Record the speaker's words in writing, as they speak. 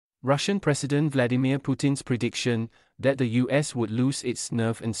Russian President Vladimir Putin's prediction that the US would lose its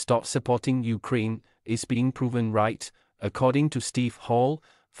nerve and stop supporting Ukraine is being proven right, according to Steve Hall,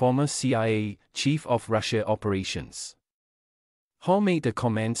 former CIA Chief of Russia Operations. Hall made the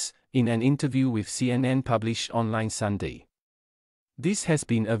comments in an interview with CNN published online Sunday. This has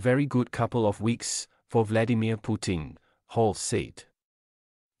been a very good couple of weeks for Vladimir Putin, Hall said.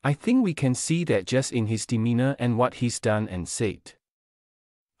 I think we can see that just in his demeanor and what he's done and said.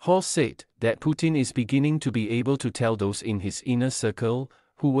 Hall said that Putin is beginning to be able to tell those in his inner circle,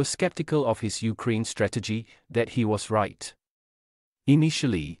 who were skeptical of his Ukraine strategy, that he was right.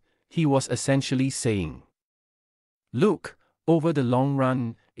 Initially, he was essentially saying, "Look, over the long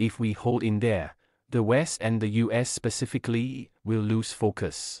run, if we hold in there, the West and the US specifically will lose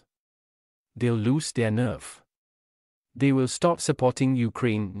focus. They'll lose their nerve. They will stop supporting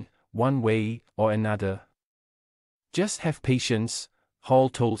Ukraine, one way or another. Just have patience," Hall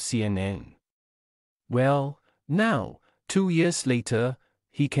told CNN. Well, now, 2 years later,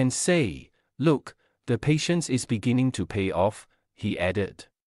 he can say, "Look, the patience is beginning to pay off," he added.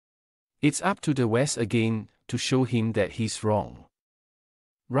 It's up to the West again to show him that he's wrong.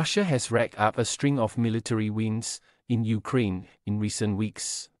 Russia has racked up a string of military wins in Ukraine in recent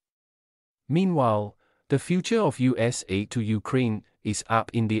weeks. Meanwhile, the future of US aid to Ukraine is up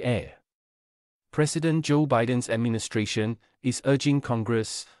in the air. President Joe Biden's administration is urging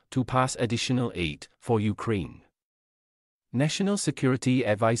Congress to pass additional aid for Ukraine. National Security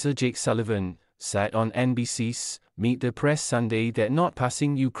Advisor Jake Sullivan said on NBC's Meet the Press Sunday that not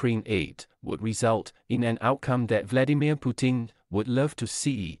passing Ukraine aid would result in an outcome that Vladimir Putin would love to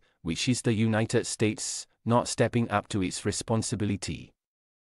see, which is the United States not stepping up to its responsibility.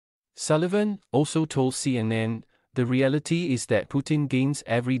 Sullivan also told CNN, "The reality is that Putin gains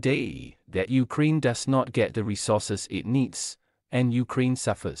every day, that Ukraine does not get the resources it needs, and Ukraine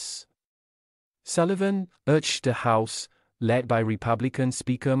suffers." Sullivan urged the House, led by Republican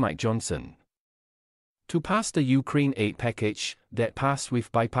Speaker Mike Johnson, to pass the Ukraine aid package that passed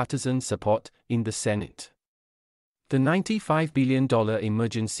with bipartisan support in the Senate. The $95 billion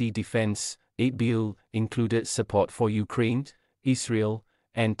emergency defense aid bill included support for Ukraine, Israel,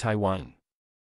 and Taiwan.